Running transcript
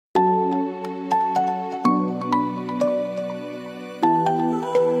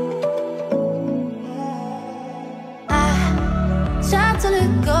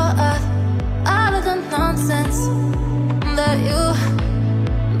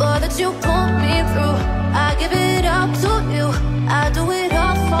you pulled me through. I give it up to you, I do it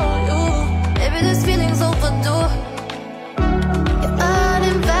all for you. Maybe this feeling's overdue. You're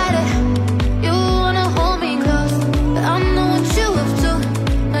uninvited, you wanna hold me close, but I know what you have to.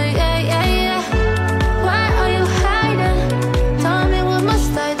 Yeah, yeah, yeah. Why are you hiding? Tell me, what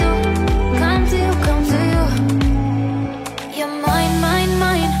must I do? Come to you, come to you. You're mine, mine,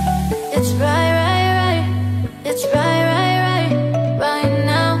 mine. It's right, right, right. It's right, right, right, right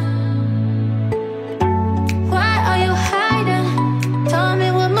now. Why are you hiding? Tell me,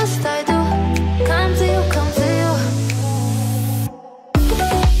 what must I do? Come to you, come to you.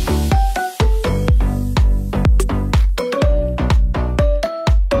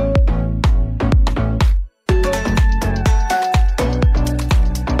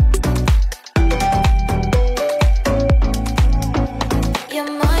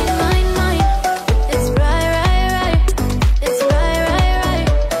 You're mine, mine, mine. It's right, right, right. It's right, right, right,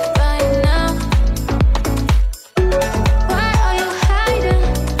 right now. Why are you hiding?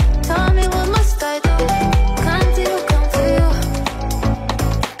 Tell me, what must I do? Come to you, come to you.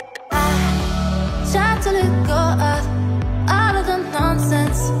 I try to let go of all of the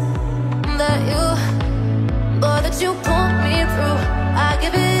nonsense that you pulled me through. I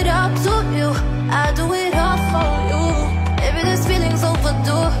give it up to you, I do it all for you. Maybe this feeling's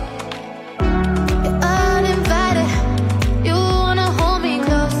overdue. You're uninvited, you wanna hold me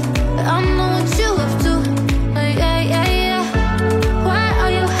close, but I know what you have to. Yeah, yeah, yeah. Why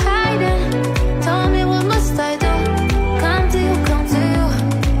are you hiding? Tell me, what must I do? Come to you, come to you.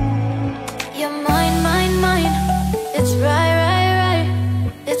 You're mine, mine, mine. It's right, right, right.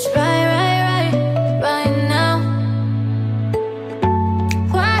 It's right, right, right, right now.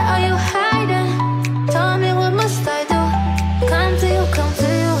 Why are you hiding? Tell me, what must I do? Come to you, come to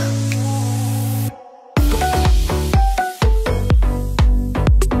you.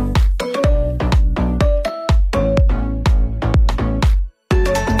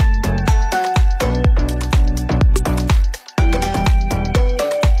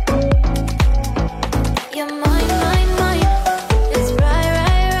 You're mine, mine, mine. It's right,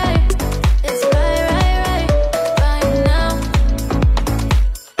 right, right. It's right, right, right, right now.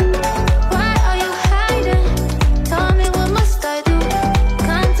 Why are you hiding? Tell me, what must I do?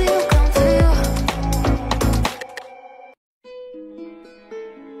 Come to you, come to you.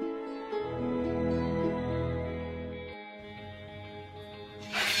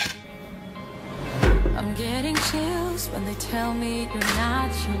 I'm getting chills when they tell me you're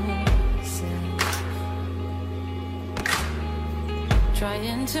not yourself.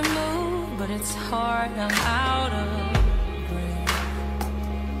 Trying to move, but it's hard, I'm out of breath.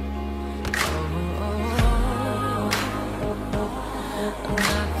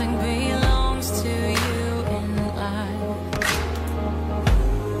 Nothing belongs to you in life.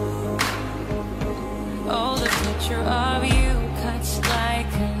 Oh, the picture of you cuts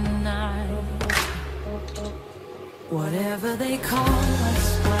like a knife. Whatever they call us,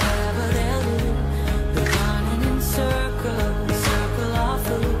 whatever they'll do, they're running in circles, circle of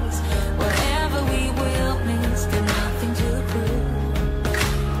fools. Whatever we will means got nothing to prove.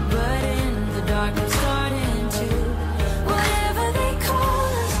 But in the dark I'm starting to. Whatever they call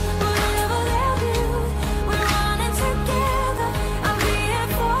us, whatever they'll do, we're running together, I'll be here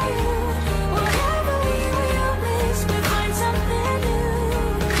for you. Whatever we will miss, we find something new.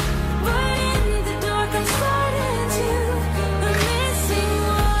 But in the dark I'm starting to. The missing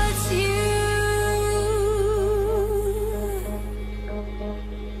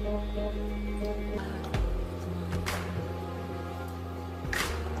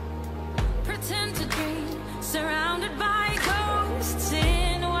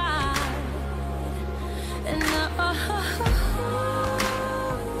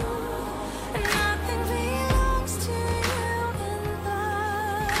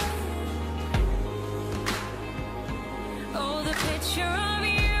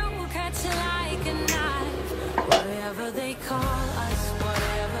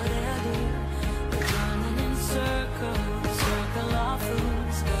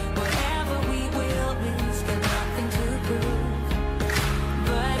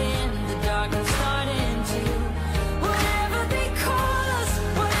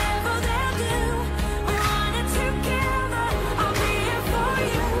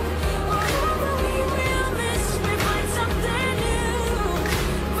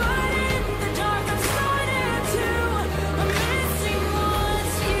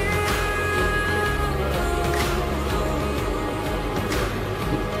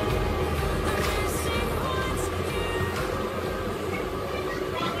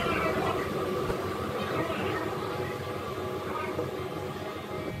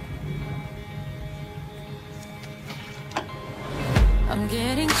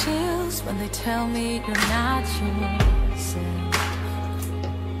lose when they tell me you're not yourself.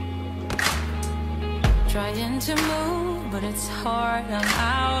 Trying to move, but it's hard, I'm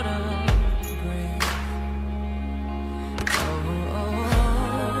out of breath.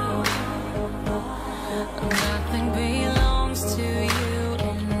 Nothing belongs to you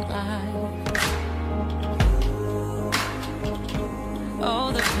in life.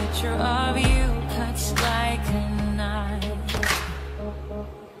 Oh, the picture of you cuts like a knife.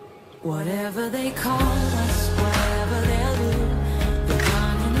 Whatever they call us, whatever they'll do, they're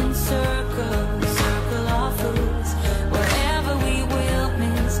running in circles, circle of fools. Whatever we will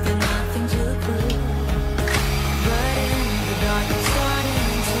miss, got nothing to prove. But in the dark, it's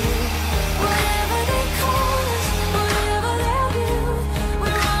starting to. Whatever they call us, whatever they'll do,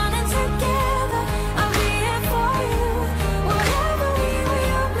 we're running together. I'll be here for you. Whatever we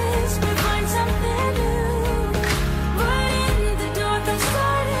will miss, we find something new. But in the dark, I'm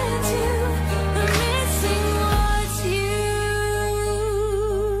starting to. I'm missing what's you.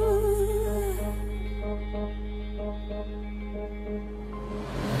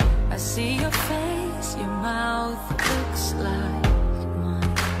 I see your face, your mouth looks like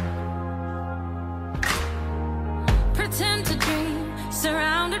mine. Pretend to dream,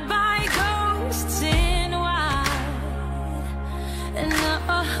 surrounded by ghosts in white. And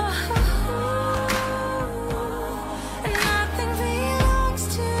nothing belongs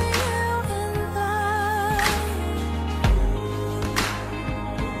to you in life.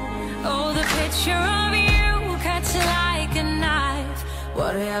 Oh, the picture of you cuts like a knife.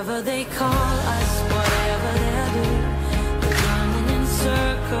 Whatever they call us, whatever they'll do, we're running in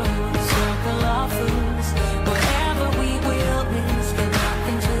circles, circle of fools. Whatever we will miss, got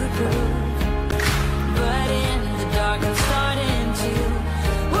nothing to prove. But in the dark, I'm starting to.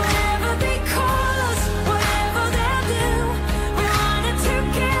 Whatever they call us, whatever they'll do, we're running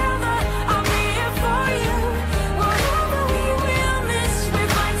together. I'll be here for you. Whatever we will miss, we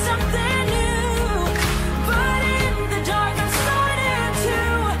find something new. But in the dark, I'm starting to.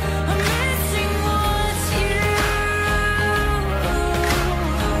 I'm missing what's you.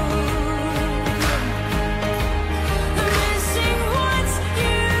 I'm missing what's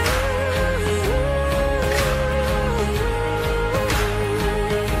you.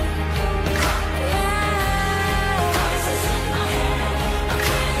 Voices in my head, I'm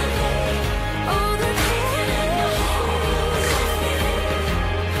feeling it. Oh, they're killing me.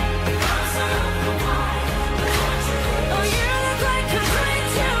 Eyes are open wide, but what you do? Oh, you look like a dream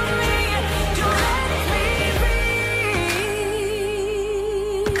to me. Don't let me be.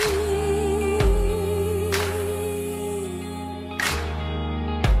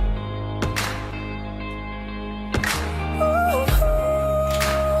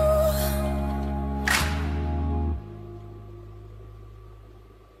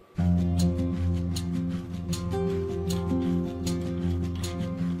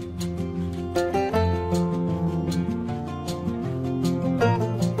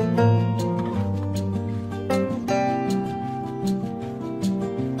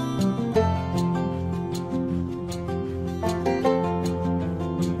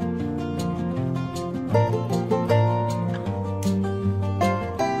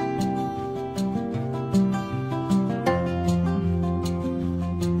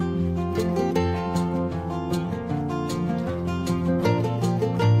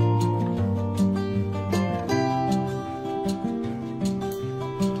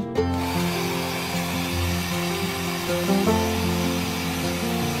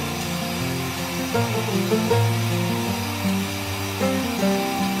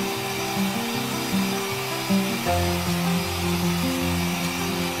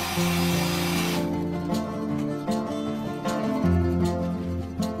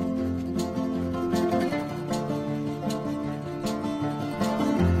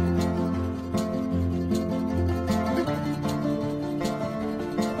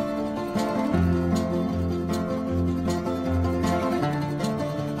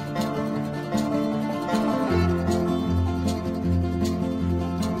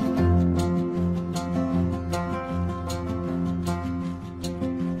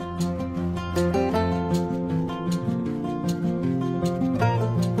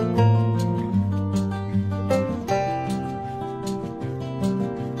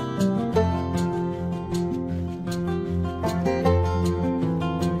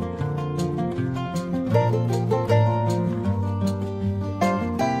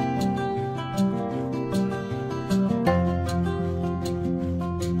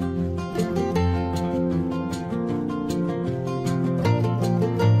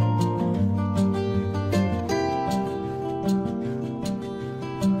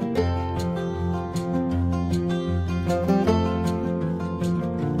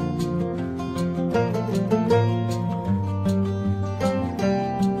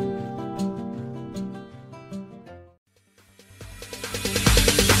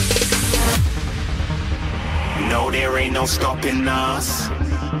 no stopping us.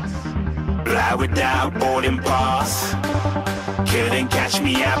 Fly without boarding pass. Couldn't catch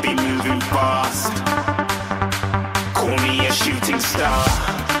me, I'll be moving fast. Call me a shooting star.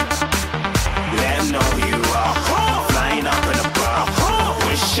 Let 'em know who you are. Flying up in a bar.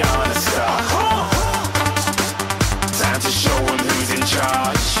 Wish on a star. Time to show 'em who's in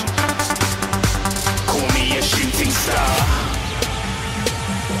charge. Call me a shooting star.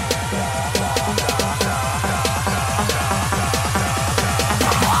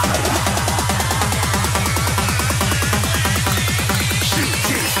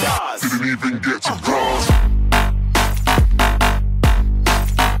 Didn't even get to cross.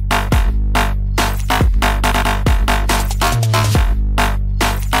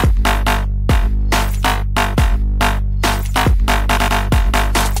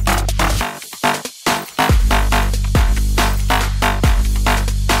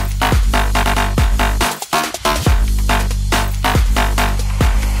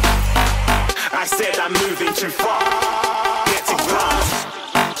 I said I'm moving too far. Get to glass.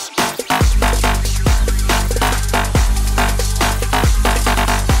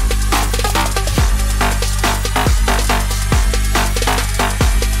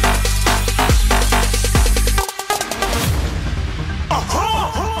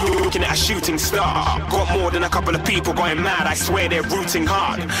 Looking at a shooting star. Got more than a couple of people going mad. I swear they're rooting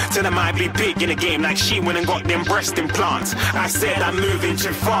hard. Tell them I'd be big in the game like she went and got them breast implants. I said I'm moving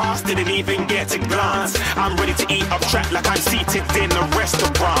too fast. Didn't even get to glance. I'm ready to eat up track like I'm seated in a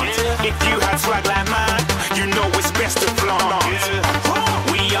restaurant. If you had swag like mine, you know it's best to flaunt.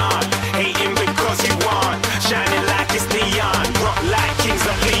 We aren't hating because you aren't. Shining like it's neon. Rock like kings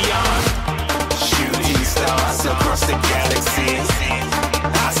of Leon. Shooting stars across the galaxy.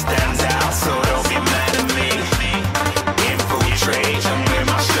 I stand out, so don't be mad at me. Infiltrate, I'm with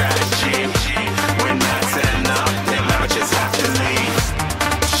my strategy. When I turn up, them amateurs have to leave.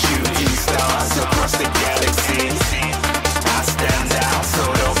 Shooting stars across the galaxy. I stand out, so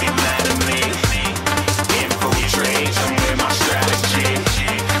don't be mad at me. Infiltrate, I'm with my strategy.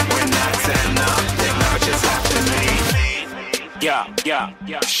 When I turn up, them amateurs have to leave. Yeah,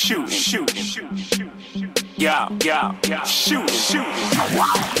 shooting. Yeah, shooting. Yeah, shooting.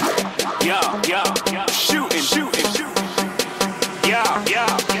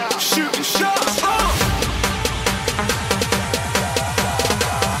 Yeah, shooting shots.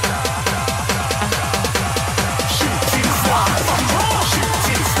 Shooting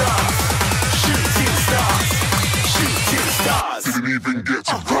stars. Didn't even get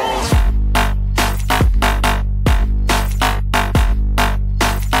to cross.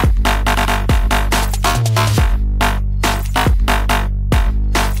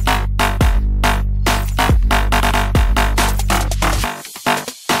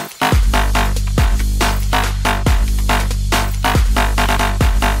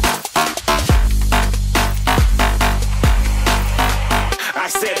 I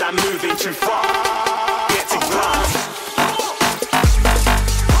said I'm moving too far. Get to glass.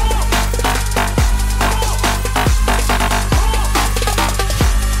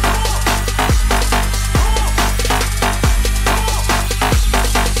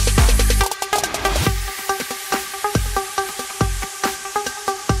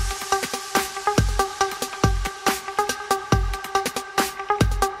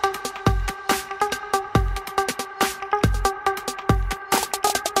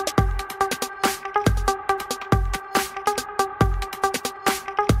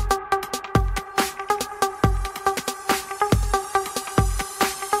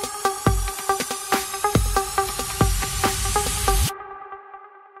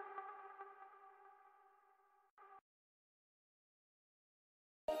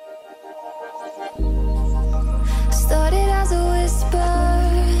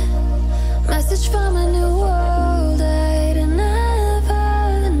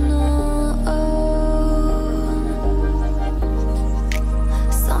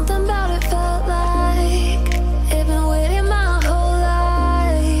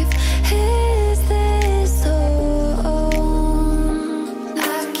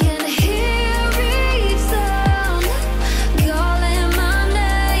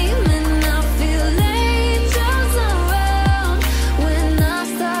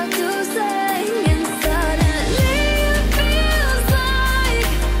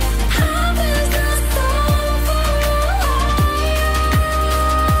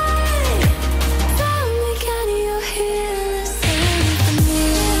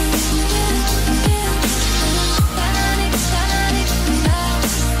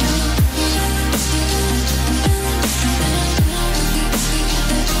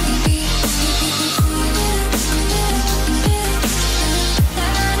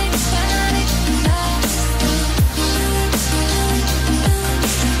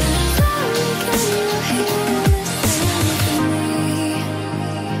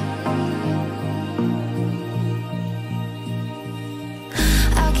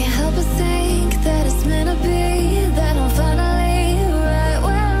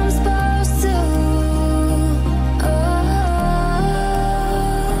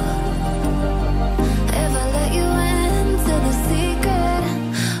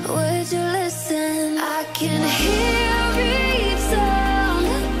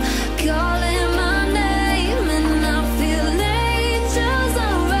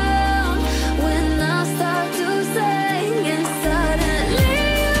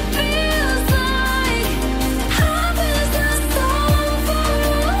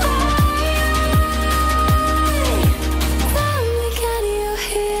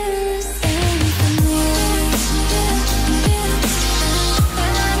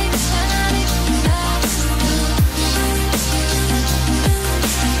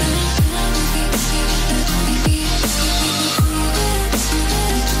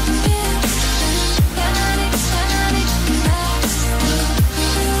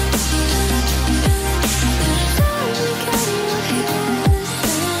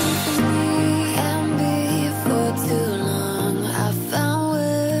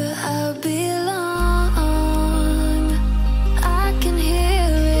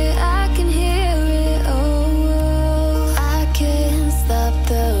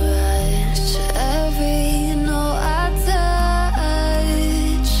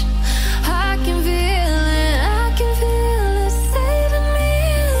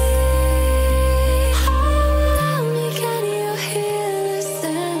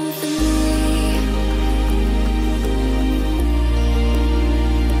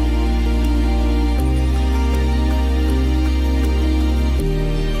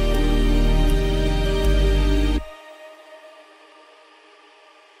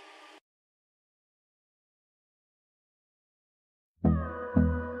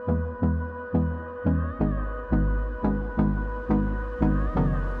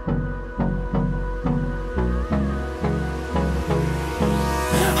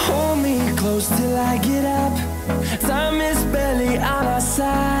 close till I get up. Time is barely on our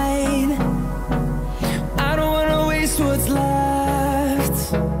side. I don't wanna waste what's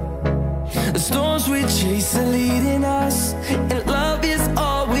left. The storms we chase are leading us, and love is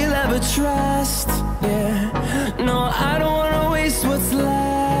all we'll ever trust. Yeah, no, I don't wanna waste what's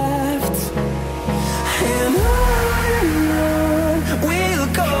left. And on we'll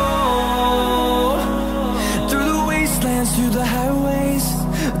go, through the wastelands, through the highways,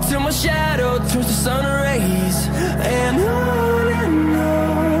 till my shadow turns to sun rays. And on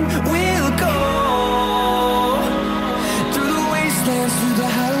we'll go, through the wastelands, through the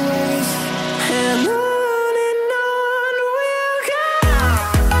highways, and on we'll go.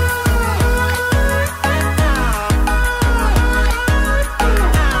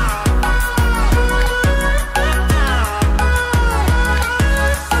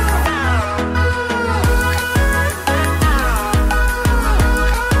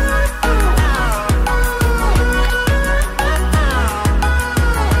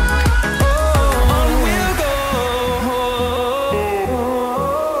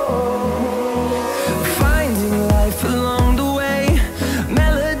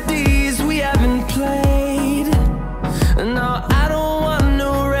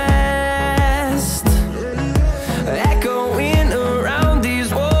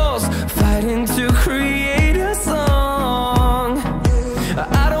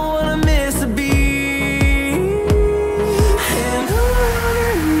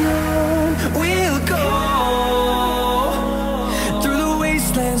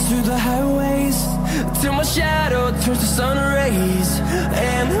 Through the highways, till my shadow turns to sun rays.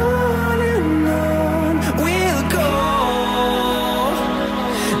 And on we'll go,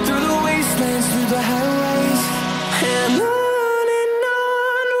 through the wastelands, through the highways, and on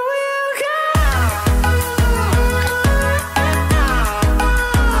we'll go.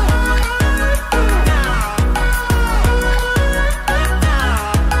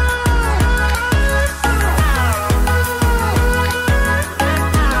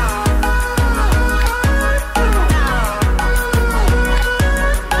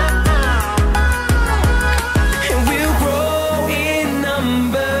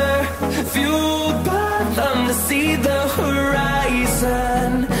 See the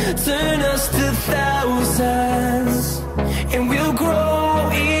horizon turn us to thousands, and we'll grow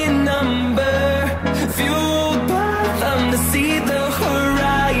in number, fueled by them. To see the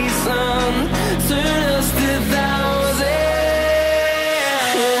horizon turn us to thousands,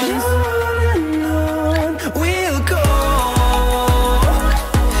 and on we'll go,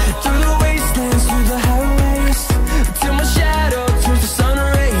 through the wastelands, through the highways, till my shadow turns to sun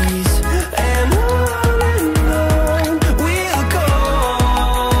rays. And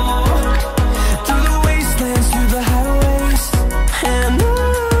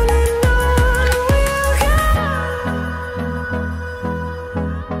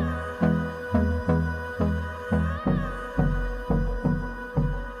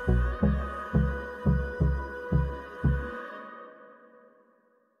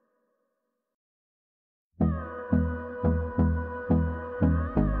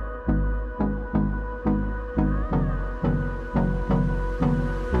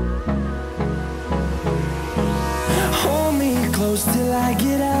close till I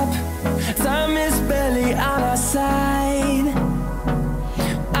get up. Time is barely on our side.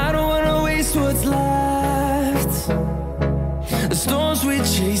 I don't wanna waste what's left. The storms we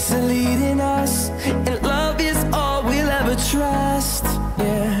chase are leading us, and love is all we'll ever trust.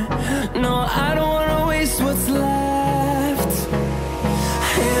 Yeah, no, I don't wanna waste what's left.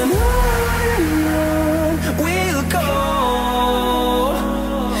 And on we'll go,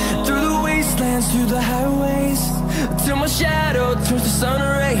 through the wastelands, through the highways, till my shadow turns to sun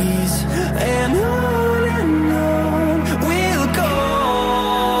rays. And on we'll go,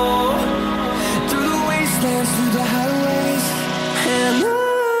 through the wastelands, through the highways, and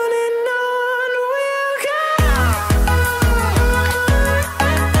on we'll go.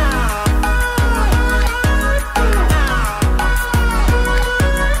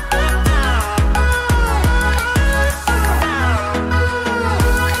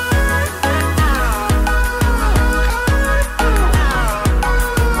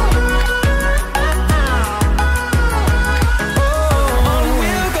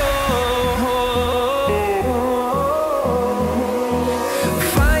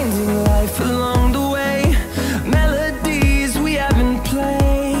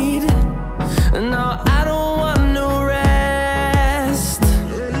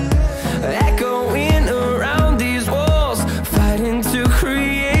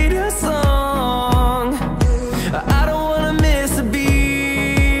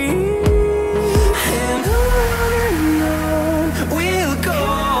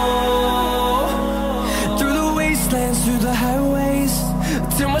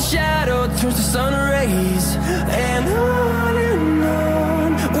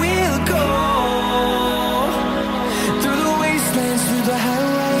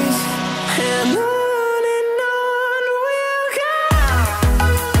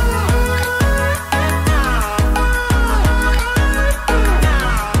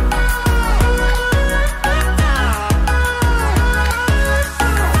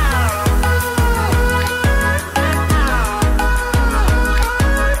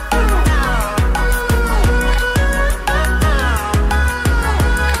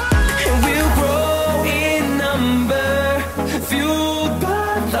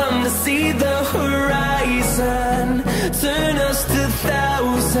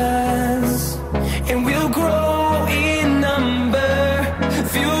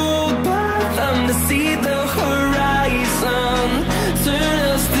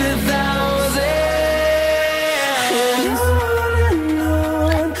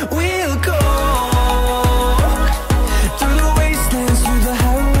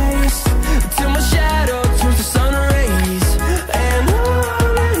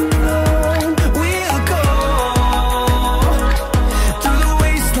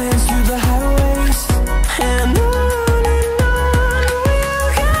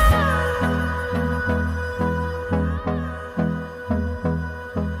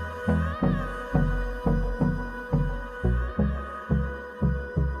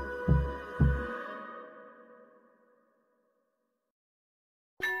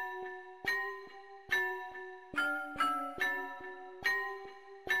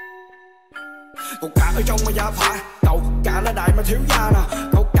 Cậu cả ở trong mà giá phả, cậu cả là đại mà thiếu gia nè.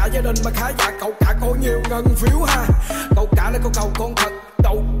 Cậu cả gia đình mà khá giả, cậu cả có nhiều ngân phiếu ha. Cậu cả là cậu cầu con thật,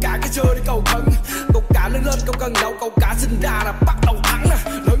 cậu cả cái xưa đi cầu thân. Cậu cả lớn lên cậu cần đậu, cậu cả sinh ra là bắt đầu thắng nè.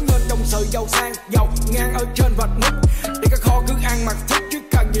 Lớn lên trong sự giàu sang, giàu ngang ở trên vạch mứt. Đi cái kho cứ ăn mặc thích chứ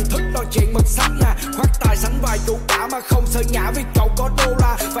cần gì thức lo chuyện mực sách nè. Khoác tài sánh vài chủ cả mà không sợ ngã vì cậu có đô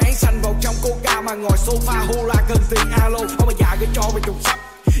la. Vén xanh vào trong coca mà ngồi sofa hô la cần tiền alo. Ông bà già cứ cho mày trục sắp,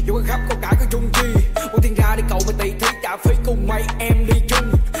 dù ăn khắp cậu cả có chung chi. Buông tiền ra đi cậu mà tùy thí trả phí cùng mấy em đi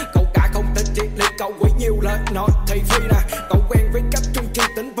chung. Cậu cả không thích triết lý, cậu quỷ nhiều lời nói thì phi nè. Cậu quen với cách chung chi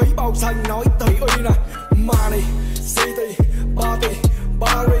tính phí bao sân nói tùy uy nè. Money, city, party,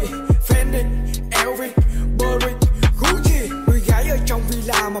 Paris, Fendi, Elvis, Burberry, Gucci. Người gái ở trong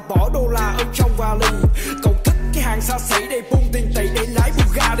villa mà bỏ đô la ở trong vali. Cậu thích cái hàng xa xỉ để bung tiền tỷ để lái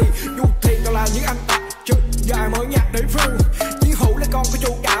Bugatti. Dù thiệt cậu là những anh tạc chứ dài mới nhạc để view. Chiến hữu lấy con của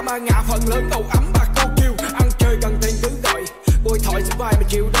chủ cả mà ngã phần lớn cậu ấm bạc cô kêu. Ăn chơi cần tiền cứ gọi, bồi thỏi xin vai mà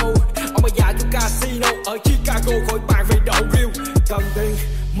chịu đâu. Ông bà già cho casino ở Chicago khỏi bàn vì đậu view. Cần tiền,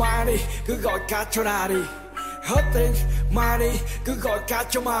 money, cứ gọi cash cho daddy. Hết tiền, money, cứ gọi cash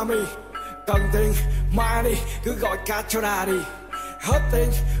cho mami. Cần tiền, money, cứ gọi cash cho daddy. Hết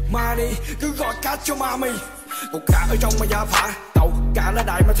tiền, money, cứ gọi cash cho mami. Cậu cả ở trong mà giá phả, cậu cả là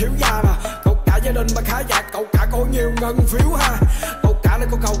đại mà thiếu gia nè. Cậu cả gia đình mà khá giả, cậu cả có nhiều ngân phiếu ha. Cậu cả là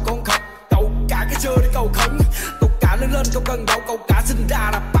cậu cầu con khập, cậu cả cái xưa đi cầu khấn. Cậu cả lớn lên cậu cần đậu, cậu cả sinh ra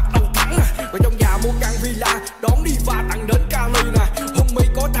là bắt đầu thắng nè. Còn trong nhà mua căn villa, đón đi và tặng đến Cali nè. Hôm mi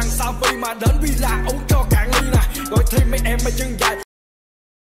có thằng Savi mà đến villa uống cho cạn ly nè. Gọi thêm mấy em mà chân dài.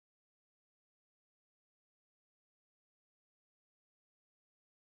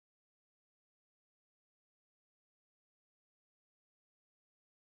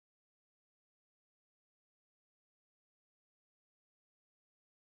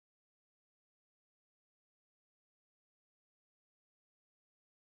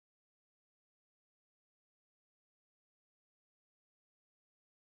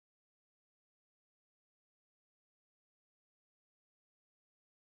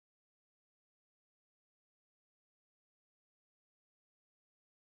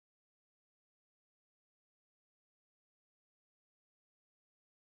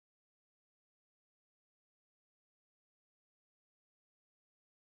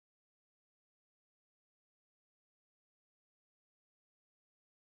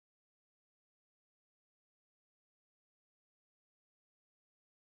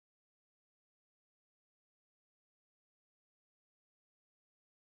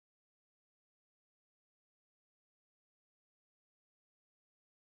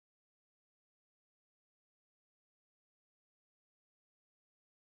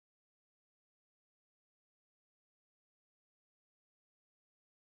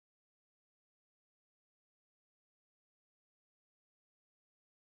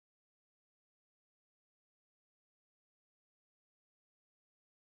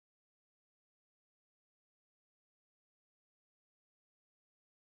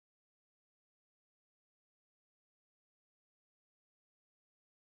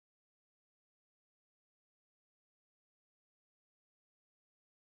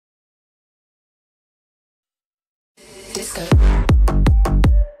 Disco.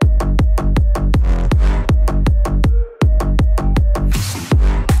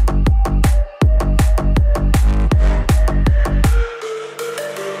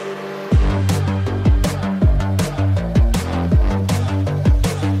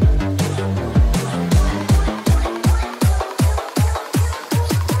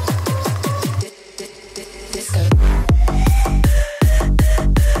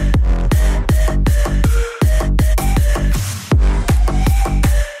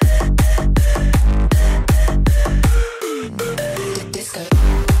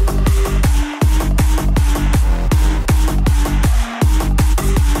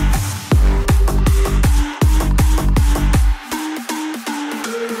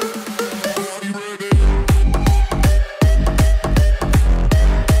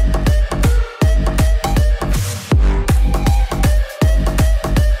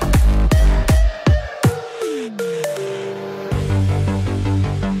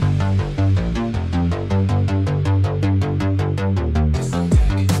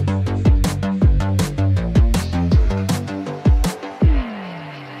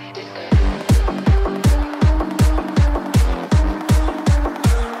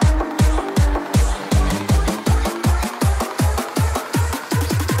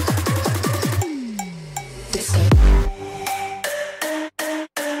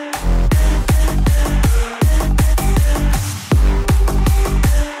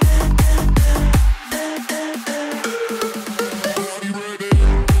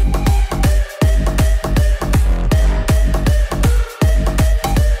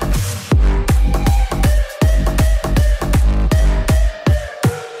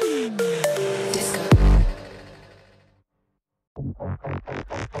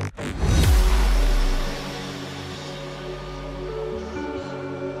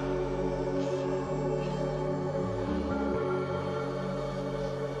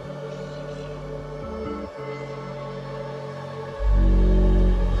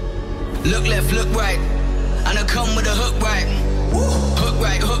 look left, look right. And I come with a hook right. Hook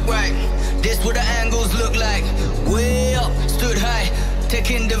right, hook right. This what the angles look like. Way up, stood high,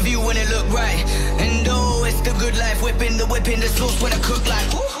 taking the view when it look right. And oh, it's the good life, whipping the sauce when I cook like.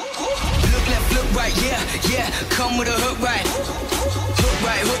 Look left, look right, yeah, yeah. Come with a hook right. Hook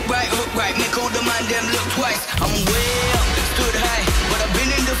right, hook right, hook right. Make all the man them look twice. I'm way up, stood high, but I've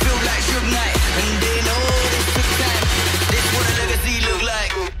been in the field like Suge Knight. And they know this took time. This what a legacy look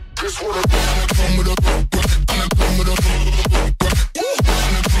like. This what a come with a come with a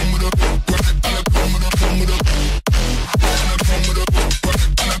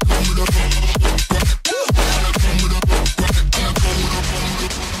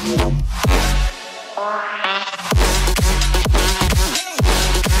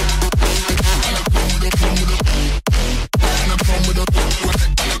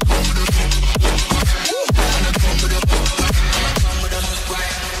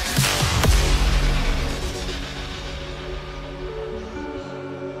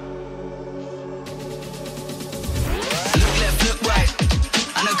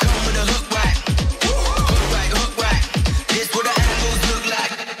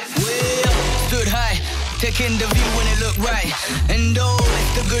taking the view when it look right. And oh,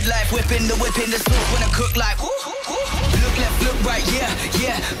 it's the good life, whipping the sauce when I cook like. Look left, look right, yeah,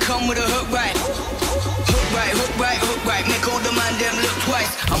 yeah. Come with a hook right. Hook right, hook right, hook right. Make all the man them look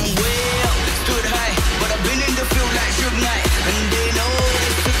twice. I'm way up, stood high, but I've been in the field like Suge Knight. And they know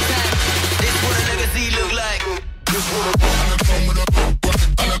this took time. This what a legacy look like. This what a come with a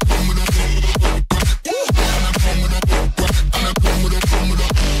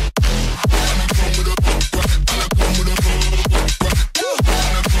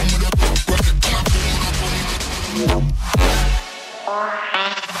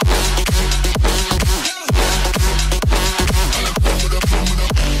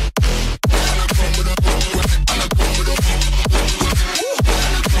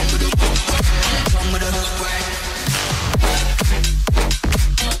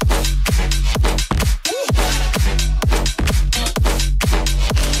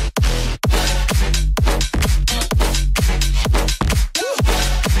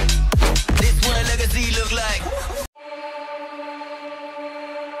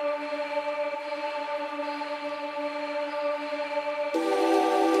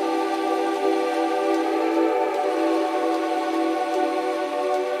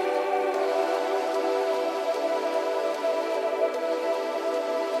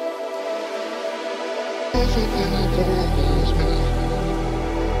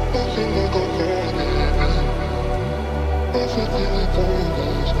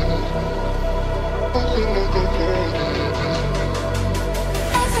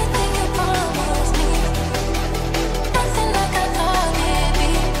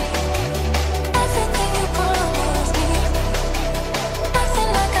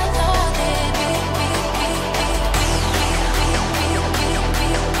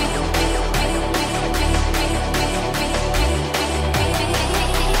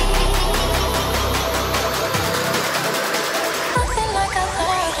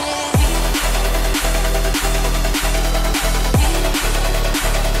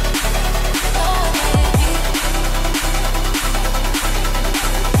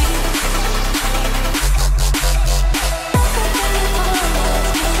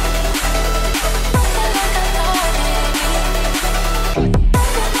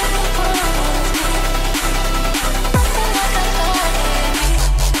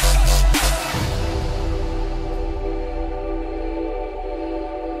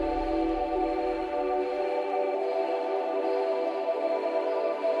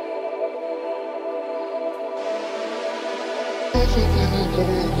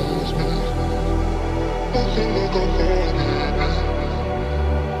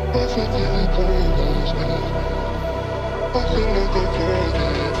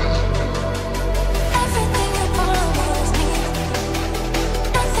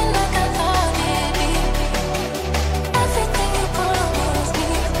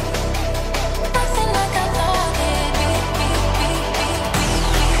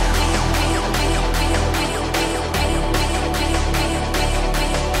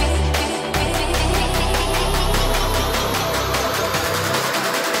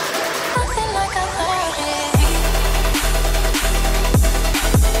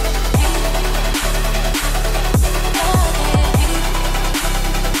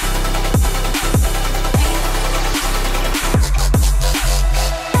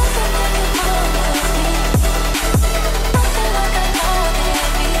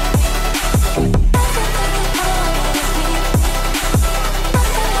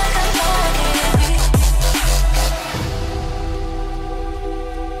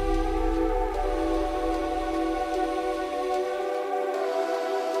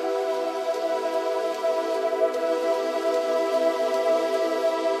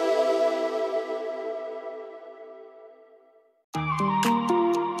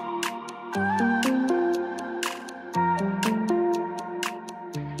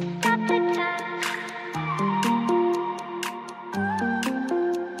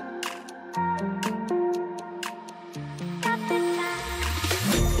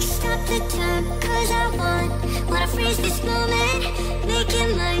the time, cause I wanna freeze this moment. Make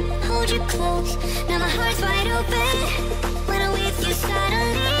it mine, hold you close. Now my heart's wide open. When I'm with you,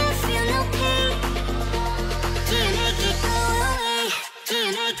 suddenly I feel no pain. Do you make it go away? Do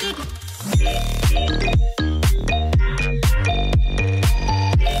you make it?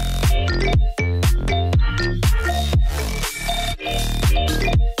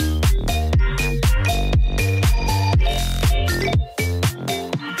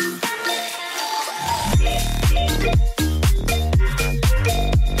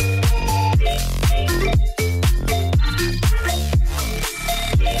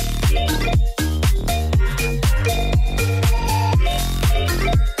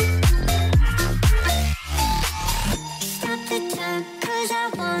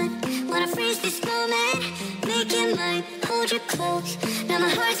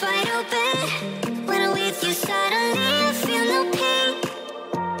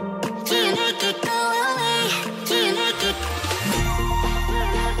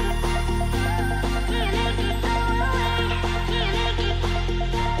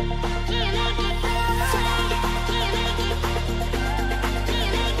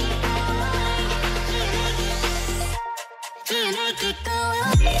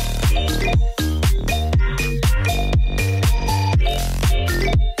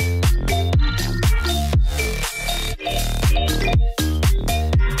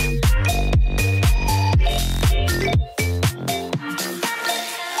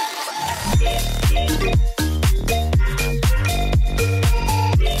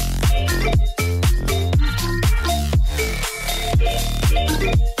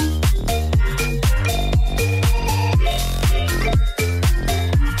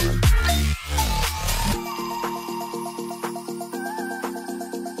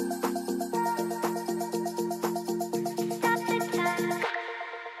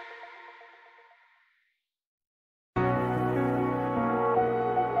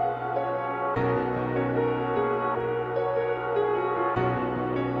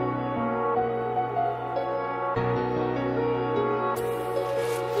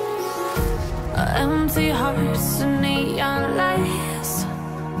 Empty hearts and neon lights,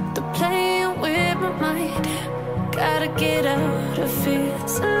 they're playing with my mind. Gotta get out of here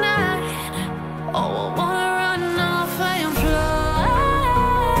tonight. Oh, I wanna run off and fly.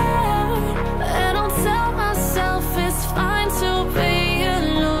 And I'll tell myself it's fine to be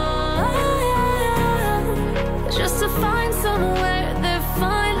alone, just to find somewhere that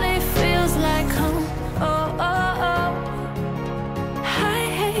finally feels like home. Oh, oh, oh. I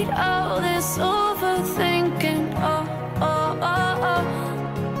hate all this.